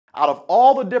Out of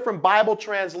all the different Bible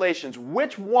translations,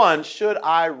 which one should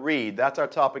I read? That's our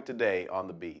topic today on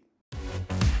The Beat.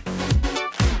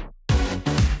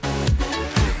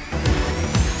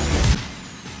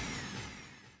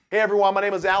 Hey everyone, my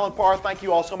name is Alan Parr. Thank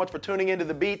you all so much for tuning into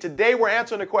The Beat. Today we're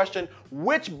answering the question,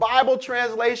 which Bible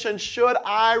translation should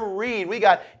I read? We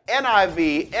got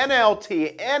NIV,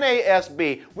 NLT,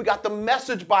 NASB. We got the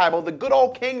Message Bible, the good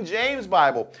old King James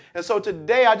Bible. And so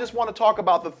today I just want to talk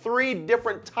about the three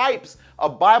different types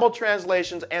of Bible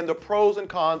translations and the pros and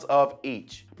cons of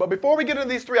each. But before we get into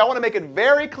these three, I want to make it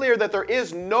very clear that there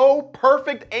is no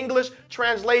perfect English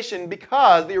translation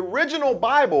because the original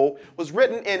Bible was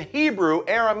written in Hebrew,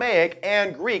 Aramaic,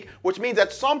 and Greek, which means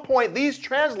at some point these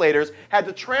translators had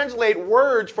to translate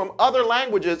words from other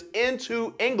languages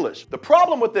into English. The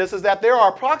problem with this is that there are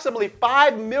approximately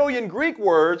 5 million Greek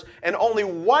words and only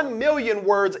 1 million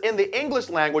words in the English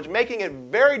language, making it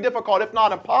very difficult, if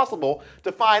not impossible,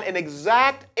 to find an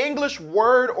exact English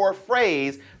word or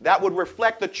phrase that would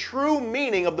reflect the true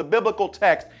meaning of the biblical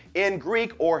text in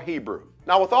Greek or Hebrew.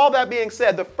 Now, with all that being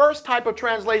said, the first type of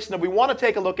translation that we want to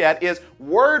take a look at is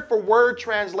word-for-word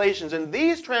translations. And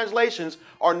these translations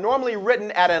are normally written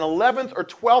at an 11th or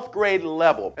 12th grade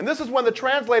level. And this is when the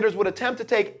translators would attempt to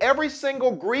take every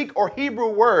single Greek or Hebrew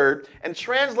word and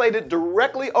translate it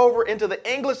directly over into the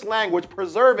English language,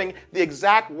 preserving the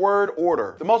exact word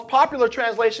order. The most popular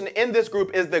translation in this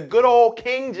group is the good old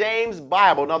King James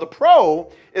Bible. Now, the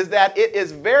pro is that it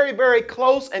is very, very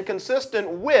close and consistent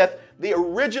with the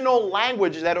original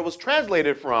language that it was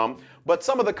translated from. But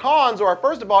some of the cons are,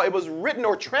 first of all, it was written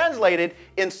or translated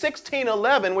in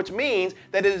 1611, which means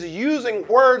that it is using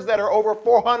words that are over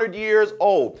 400 years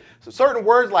old. So certain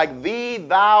words like thee,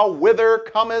 thou, whither,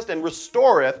 comest, and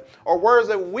restoreth are words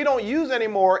that we don't use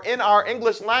anymore in our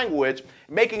English language,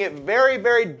 making it very,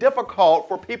 very difficult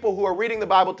for people who are reading the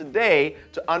Bible today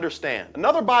to understand.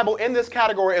 Another Bible in this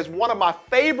category is one of my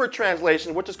favorite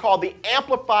translations, which is called the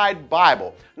Amplified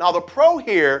Bible. Now, the pro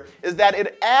here is that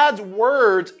it adds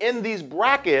words in these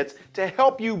brackets to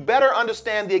help you better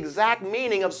understand the exact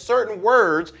meaning of certain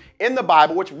words in the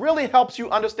Bible, which really helps you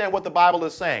understand what the Bible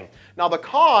is saying. Now, the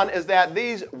con is that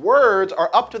these words are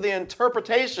up to the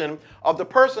interpretation of the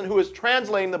person who is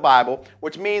translating the Bible,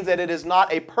 which means that it is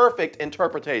not a perfect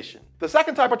interpretation. The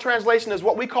second type of translation is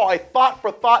what we call a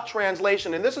thought-for-thought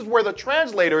translation, and this is where the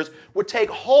translators would take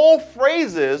whole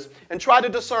phrases and try to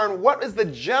discern what is the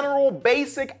general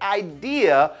basic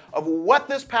idea of what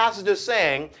this passage is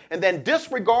saying, and then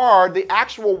disregard the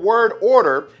actual word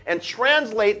order and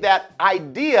translate that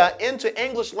idea into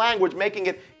English language, making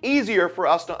it easier for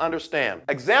us to understand.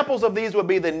 Examples of these would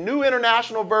be the New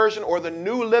International Version or the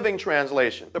New Living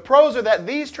Translation. The pros are that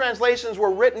these translations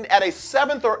were written at a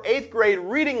 7th or 8th grade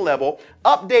reading level,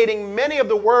 updating many of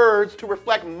the words to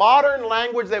reflect modern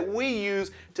language that we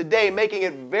use today, making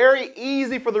it very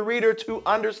easy for the reader to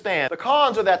understand. The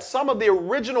cons are that some of the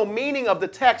original meaning of the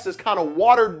text is kind of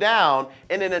watered down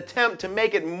in an attempt to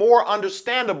make it more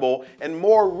understandable and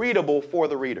more readable for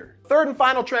the reader. Third and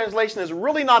final translation is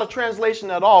really not a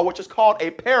translation at all, which is called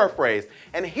a paraphrase.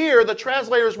 And here the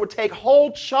translators would take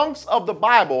whole chunks of the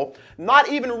Bible, not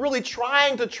even really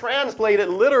trying to translate it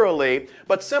literally,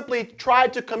 but simply try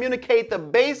to communicate the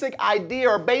basic idea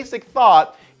or basic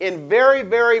thought in very,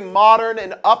 very modern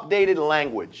and updated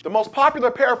language. The most popular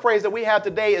paraphrase that we have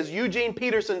today is Eugene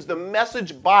Peterson's The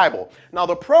Message Bible. Now,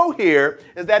 the pro here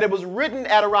is that it was written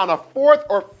at around a 4th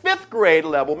or 5th grade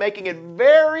level, making it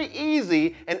very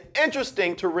easy and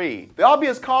interesting to read. The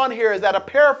obvious con here is that a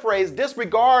paraphrase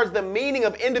disregards the meaning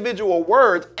of individual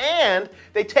words, and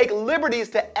they take liberties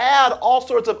to add all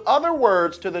sorts of other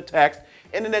words to the text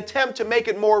in an attempt to make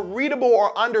it more readable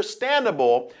or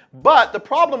understandable. But the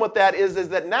problem with that is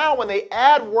that now when they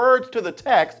add words to the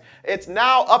text, it's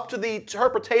now up to the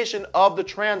interpretation of the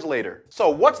translator. So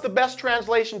what's the best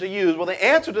translation to use? Well, the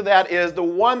answer to that is the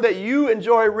one that you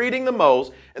enjoy reading the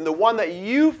most and the one that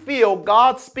you feel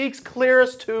God speaks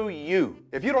clearest to you.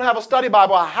 If you don't have a study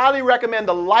Bible, I highly recommend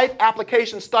the Life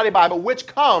Application Study Bible, which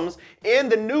comes in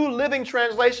the New Living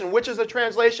Translation, which is a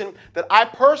translation that I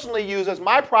personally use as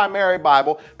my primary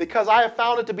Bible because I have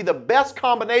found it to be the best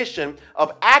combination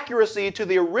of accuracy to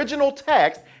the original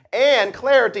text and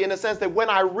clarity, in the sense that when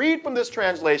I read from this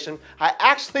translation, I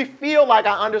actually feel like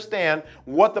I understand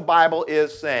what the Bible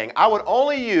is saying. I would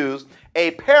only use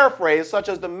a paraphrase such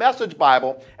as the Message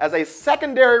Bible as a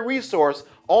secondary resource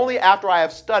only after I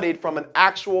have studied from an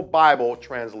actual Bible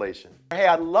translation. Hey,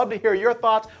 I'd love to hear your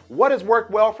thoughts. What has worked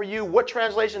well for you? What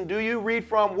translation do you read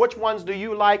from? Which ones do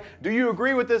you like? Do you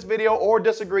agree with this video or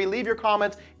disagree? Leave your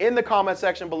comments in the comment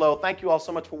section below. Thank you all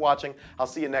so much for watching. I'll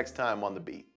see you next time on The Beat.